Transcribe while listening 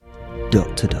The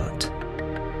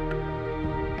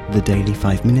daily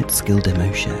 5-minute skill demo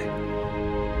show.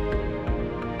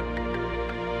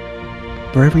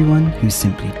 For everyone who's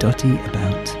simply dotty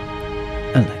about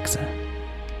Alexa.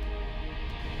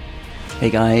 Hey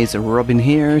guys, Robin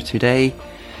here. Today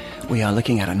we are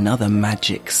looking at another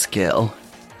magic skill.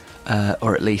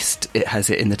 Or at least it has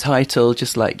it in the title,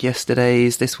 just like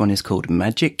yesterday's. This one is called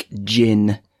Magic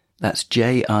Jinn. That's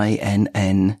Jinn.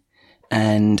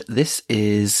 And this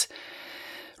is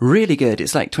really good.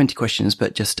 It's like 20 questions,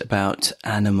 but just about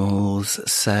animals.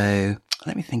 So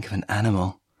let me think of an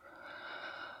animal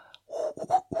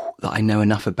that I know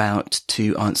enough about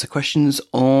to answer questions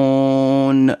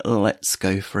on. Let's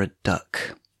go for a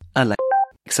duck.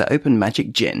 Alexa, open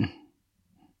Magic Jinn.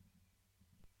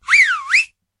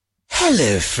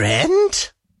 Hello,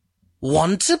 friend.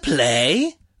 Want to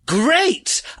play?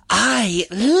 Great! I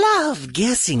love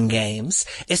guessing games,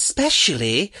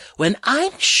 especially when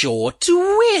I'm sure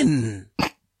to win.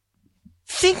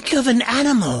 Think of an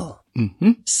animal.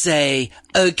 Mm-hmm. Say,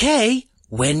 okay,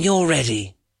 when you're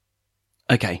ready.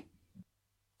 Okay.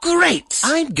 Great!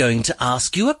 I'm going to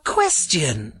ask you a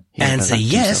question. Answer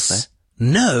relaxed yes, himself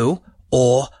no,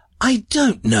 or I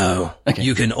don't know. Okay.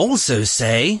 You can also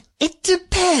say, it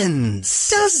depends.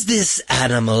 Does this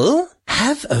animal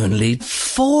have only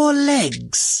 4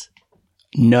 legs?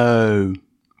 No.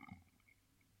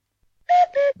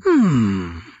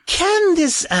 Can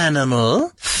this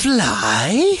animal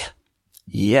fly?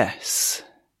 Yes.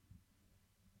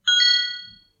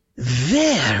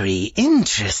 Very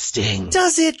interesting.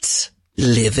 Does it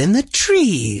live in the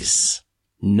trees?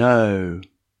 No.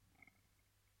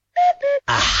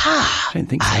 Aha! I don't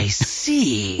think so. I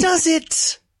see. Does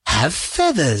it have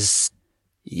feathers?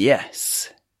 Yes.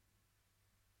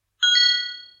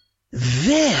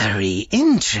 Very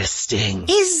interesting.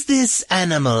 Is this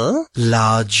animal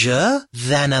larger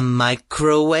than a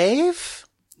microwave?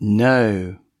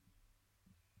 No.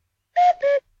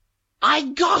 I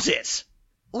got it.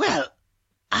 Well,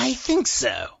 I think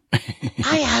so.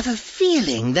 I have a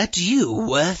feeling that you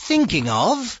were thinking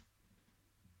of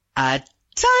a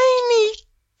tiny,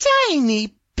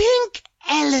 tiny pink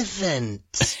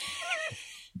elephant.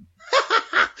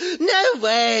 No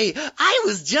way! I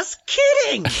was just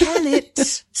kidding! Can it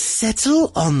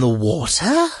settle on the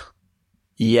water?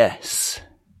 Yes.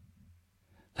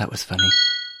 That was funny.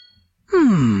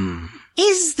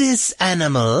 Is this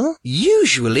animal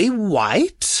usually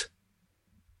white?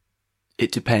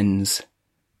 It depends.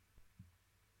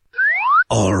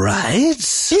 All right.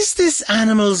 Is this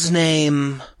animal's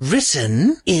name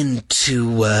written in 2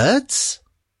 words?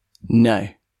 No.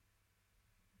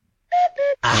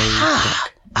 Aha!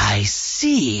 I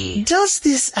see. Does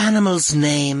this animal's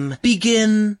name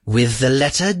begin with the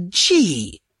letter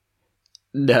G?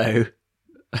 No.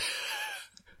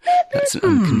 That's an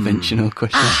unconventional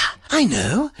question. I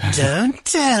know. Don't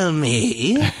tell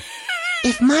me.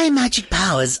 If my magic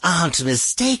powers aren't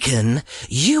mistaken,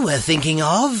 you were thinking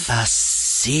of a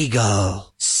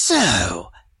seagull.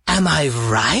 So, am I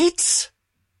right?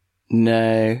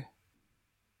 No.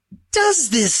 Does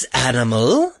this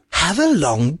animal have a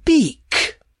long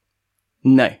beak?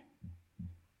 No.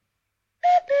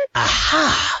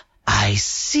 Aha! I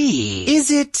see.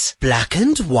 Is it black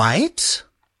and white?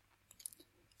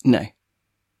 No.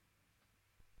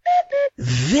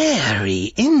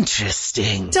 Very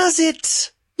interesting. Does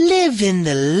it live in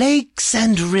the lakes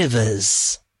and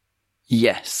rivers?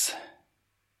 Yes.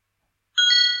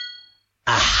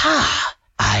 Aha!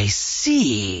 I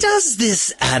see. Does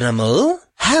this animal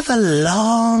have a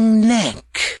long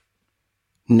neck?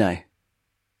 No.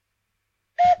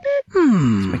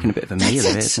 It's making a bit of a meal of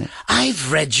it, isn't it?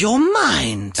 I've read your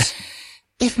mind.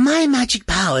 If my magic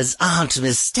powers aren't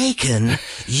mistaken,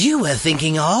 you were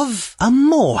thinking of a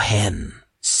moorhen.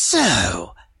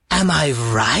 So, am I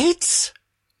right?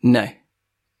 No.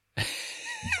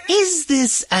 Is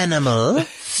this animal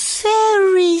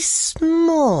very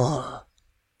small?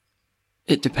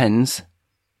 It depends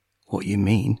what you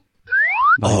mean.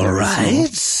 by All very small. right.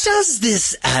 Does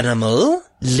this animal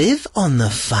live on the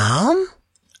farm?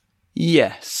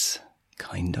 Yes.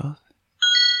 Kind of.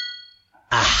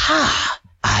 Aha!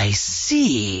 I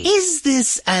see. Is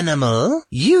this animal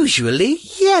usually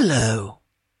yellow?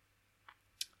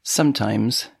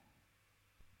 Sometimes.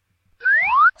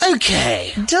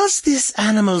 Okay. Does this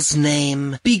animal's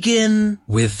name begin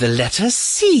with the letter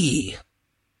C?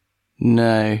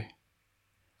 No.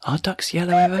 Are ducks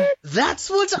yellow ever? That's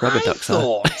what Rubber I ducks are.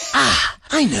 thought.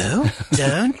 I know.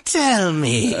 Don't tell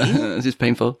me. This is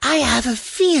painful. I have a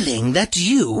feeling that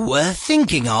you were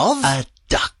thinking of a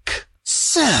duck.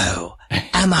 So,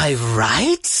 am I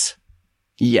right?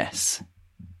 Yes.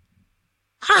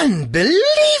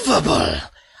 Unbelievable!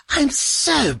 I'm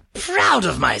so proud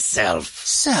of myself.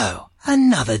 So,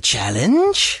 another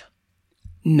challenge?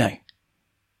 No.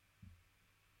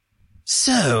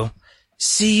 So,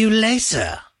 see you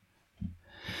later.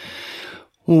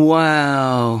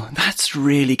 Wow, that's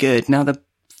really good. Now, the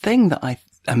thing that I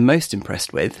am most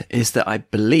impressed with is that I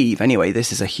believe, anyway,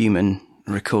 this is a human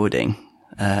recording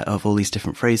of all these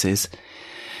different phrases,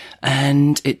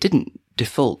 and it didn't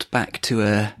default back to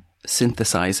a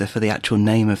synthesizer for the actual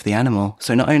name of the animal.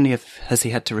 So not only has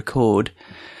he had to record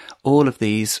all of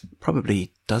these,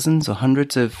 probably dozens or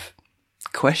hundreds of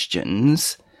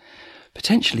questions,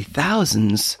 potentially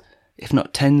thousands, if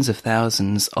not tens of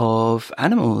thousands of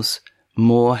animals,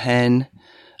 moorhen,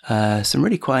 some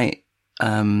really quite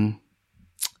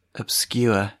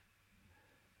obscure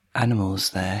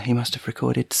animals there. He must have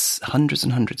recorded hundreds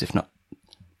and hundreds, if not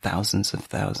thousands of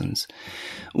thousands.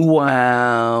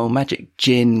 Wow, Magic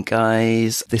Jinn,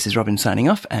 guys. This is Robin signing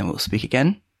off, and we'll speak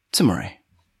again tomorrow.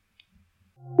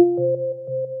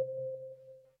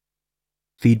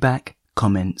 Feedback,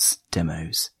 comments,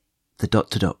 demos. The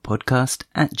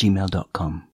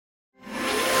podcast@gmail.com.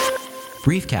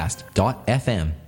 Briefcast.fm